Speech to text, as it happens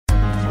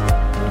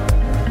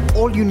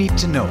all you need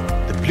to know,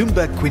 the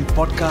Bloomberg Quint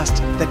podcast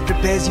that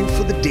prepares you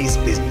for the day's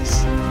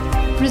business.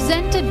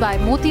 Presented by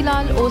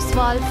Motilal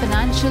Oswal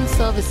Financial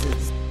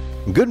Services.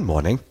 Good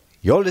morning.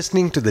 You're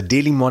listening to the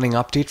Daily Morning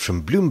Update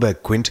from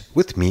Bloomberg Quint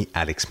with me,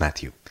 Alex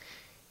Matthew.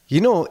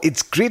 You know,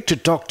 it's great to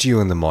talk to you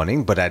in the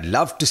morning, but I'd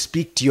love to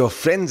speak to your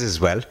friends as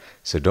well,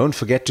 so don't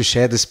forget to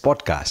share this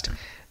podcast.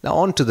 Now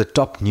on to the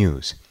top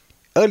news.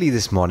 Early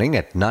this morning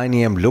at 9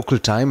 a.m. local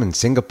time in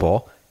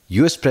Singapore,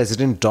 US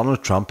President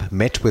Donald Trump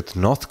met with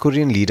North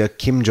Korean leader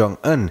Kim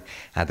Jong-un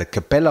at the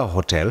Capella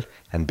Hotel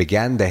and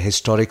began their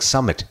historic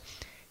summit.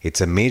 It's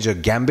a major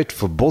gambit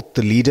for both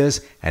the leaders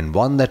and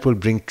one that will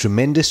bring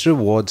tremendous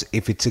rewards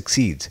if it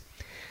succeeds.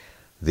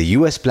 The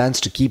US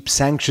plans to keep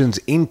sanctions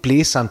in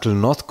place until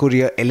North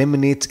Korea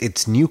eliminates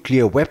its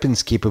nuclear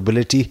weapons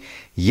capability,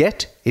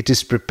 yet it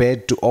is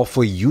prepared to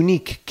offer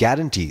unique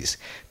guarantees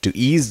to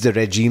ease the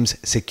regime's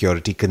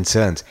security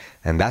concerns,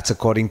 and that's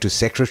according to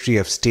Secretary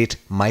of State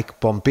Mike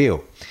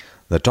Pompeo.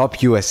 The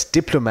top US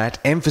diplomat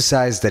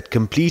emphasized that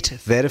complete,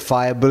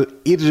 verifiable,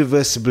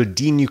 irreversible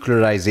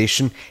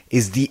denuclearization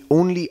is the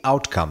only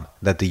outcome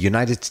that the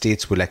United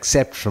States will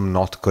accept from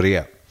North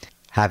Korea.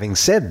 Having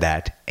said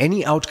that,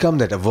 any outcome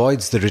that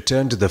avoids the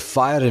return to the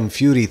fire and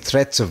fury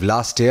threats of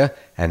last year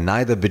and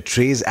neither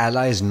betrays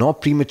allies nor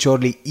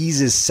prematurely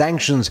eases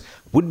sanctions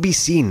would be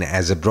seen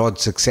as a broad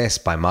success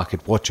by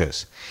market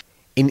watchers.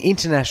 In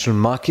international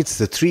markets,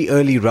 the three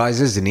early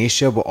rises in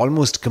Asia were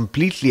almost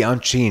completely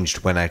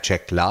unchanged when I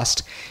checked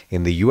last.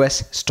 In the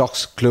US,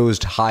 stocks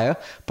closed higher,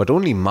 but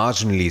only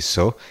marginally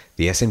so.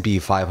 The S&P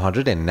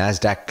 500 and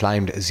Nasdaq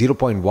climbed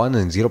 0.1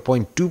 and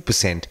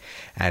 0.2%,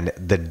 and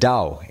the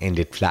Dow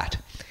ended flat.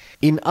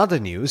 In other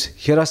news,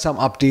 here are some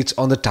updates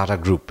on the Tata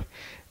Group.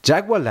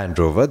 Jaguar Land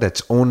Rover,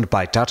 that's owned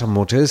by Tata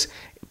Motors,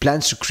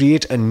 plans to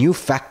create a new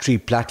factory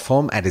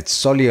platform at its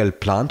Solihull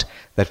plant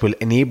that will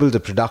enable the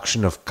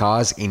production of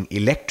cars in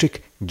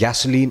electric,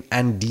 gasoline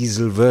and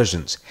diesel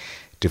versions.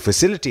 To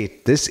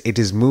facilitate this, it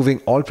is moving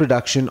all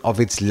production of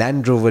its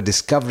Land Rover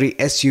Discovery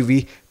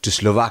SUV to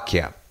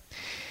Slovakia.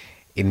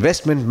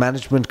 Investment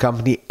management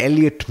company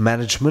Elliott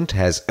Management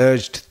has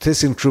urged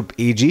ThyssenKrupp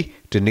AG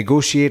to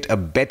negotiate a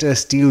better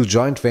steel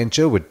joint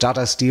venture with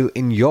Tata Steel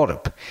in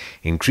Europe,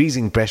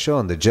 increasing pressure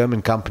on the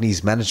German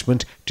company's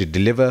management to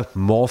deliver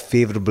more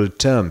favorable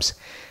terms.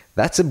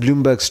 That's a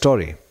Bloomberg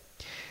story.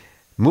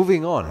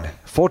 Moving on,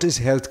 Fortis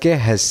Healthcare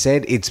has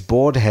said its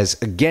board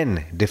has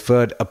again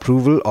deferred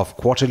approval of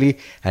quarterly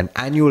and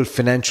annual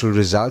financial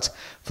results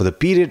for the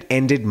period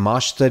ended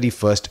March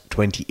 31st,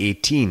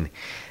 2018.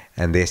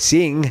 And they're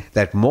saying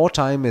that more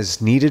time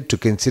is needed to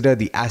consider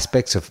the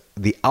aspects of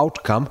the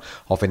outcome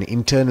of an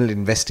internal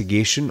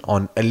investigation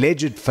on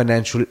alleged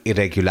financial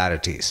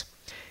irregularities.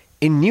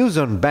 In news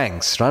on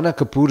banks, Rana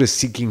Kapoor is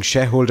seeking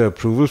shareholder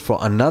approval for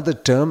another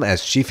term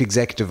as Chief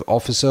Executive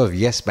Officer of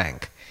Yes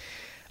Bank.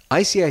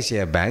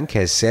 ICICI Bank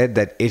has said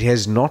that it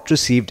has not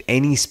received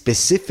any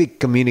specific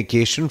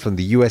communication from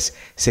the US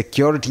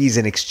Securities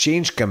and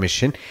Exchange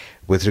Commission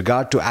with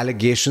regard to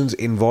allegations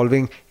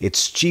involving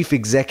its Chief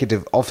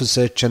Executive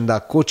Officer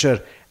Chanda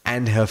Kochhar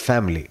and her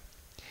family.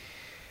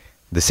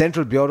 The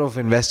Central Bureau of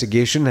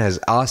Investigation has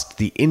asked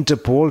the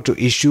Interpol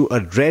to issue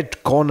a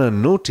red corner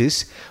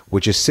notice,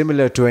 which is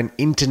similar to an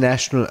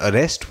international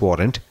arrest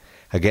warrant,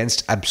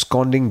 against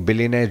absconding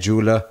billionaire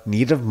jeweler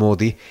Nirav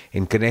Modi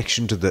in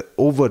connection to the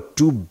over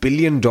 $2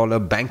 billion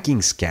banking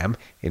scam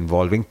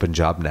involving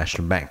Punjab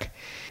National Bank.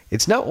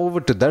 It's now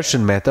over to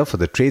Darshan Mehta for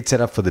the trade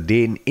setup for the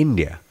day in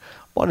India.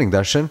 Morning,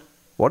 Darshan.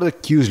 What are the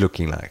cues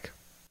looking like?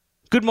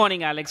 Good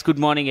morning, Alex. Good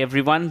morning,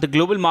 everyone. The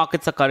global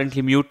markets are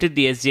currently muted.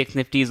 The SGX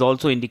Nifty is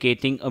also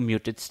indicating a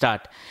muted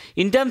start.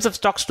 In terms of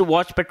stocks to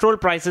watch, petrol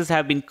prices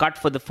have been cut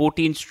for the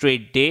 14th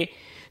straight day.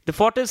 The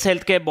Fortis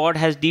Healthcare Board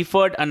has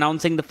deferred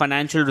announcing the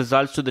financial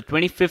results to the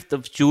 25th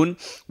of June,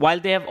 while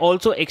they have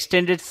also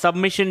extended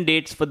submission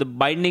dates for the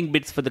binding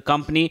bids for the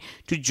company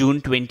to June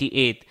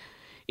 28th.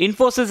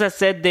 Infosys has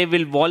said they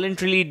will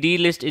voluntarily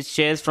delist its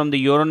shares from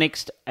the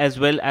Euronext as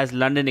well as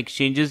London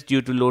exchanges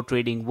due to low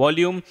trading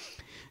volume.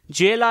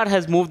 JLR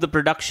has moved the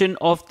production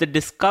of the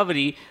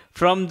Discovery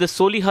from the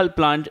Solihull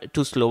plant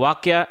to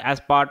Slovakia as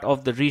part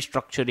of the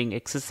restructuring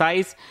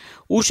exercise.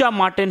 Usha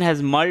Martin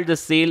has mulled the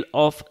sale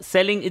of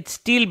selling its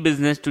steel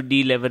business to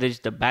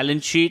deleverage the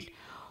balance sheet.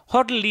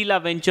 Hotel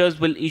Leela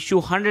Ventures will issue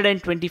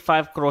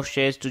 125 crore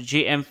shares to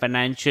JM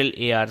Financial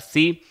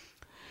ARC.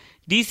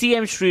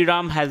 DCM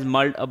Shriram has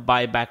mulled a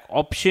buyback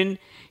option.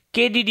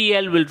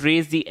 KDDL will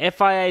raise the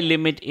FII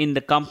limit in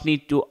the company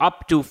to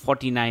up to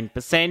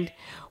 49%.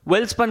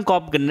 Welspun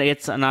Corp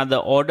gets another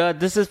order.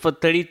 This is for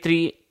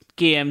 33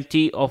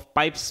 kmt of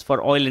pipes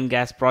for oil and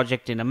gas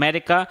project in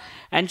America.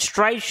 And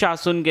Stride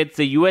Shasun gets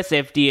the US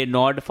FDA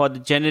nod for the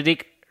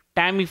generic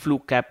Tamiflu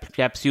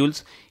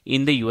capsules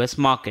in the US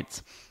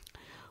markets.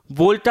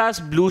 Voltas,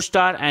 Blue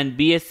Star and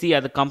BSC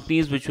are the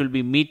companies which will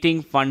be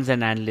meeting funds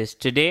and analysts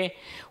today.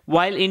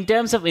 While in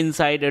terms of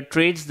insider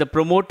trades, the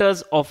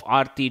promoters of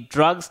Aarti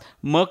Drugs,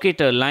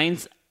 Mercator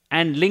Lines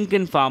and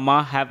Lincoln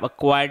Pharma have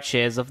acquired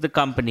shares of the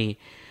company.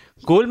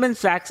 Goldman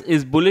Sachs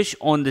is bullish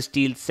on the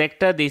steel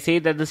sector. They say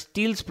that the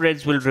steel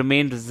spreads will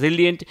remain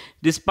resilient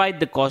despite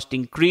the cost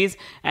increase,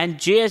 and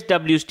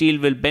JSW Steel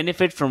will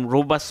benefit from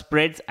robust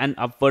spreads and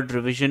upward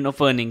revision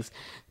of earnings.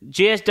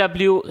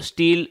 JSW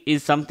Steel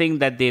is something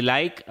that they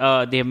like.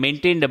 They have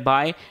maintained a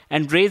buy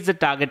and raised the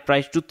target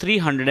price to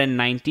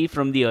 390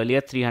 from the earlier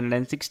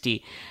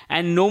 360.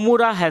 And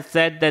Nomura has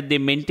said that they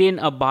maintain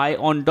a buy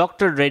on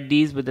Dr.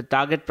 Reddy's with a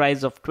target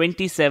price of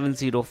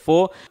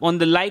 2704 on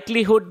the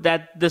likelihood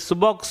that the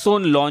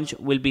Suboxone launch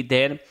will be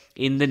there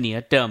in the near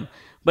term.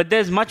 But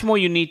there's much more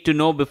you need to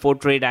know before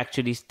trade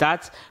actually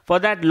starts. For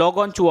that, log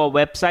on to our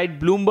website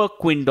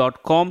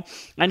bloombergquint.com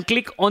and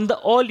click on the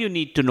All You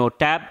Need to Know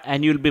tab,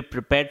 and you'll be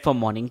prepared for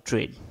morning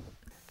trade.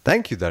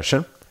 Thank you,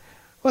 Darshan.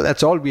 Well,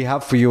 that's all we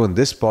have for you on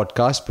this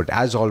podcast. But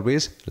as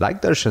always,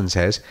 like Darshan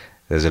says,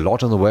 there's a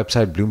lot on the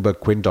website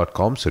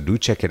bloombergquint.com, so do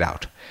check it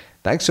out.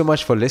 Thanks so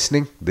much for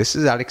listening. This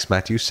is Alex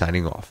Matthews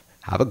signing off.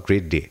 Have a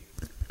great day.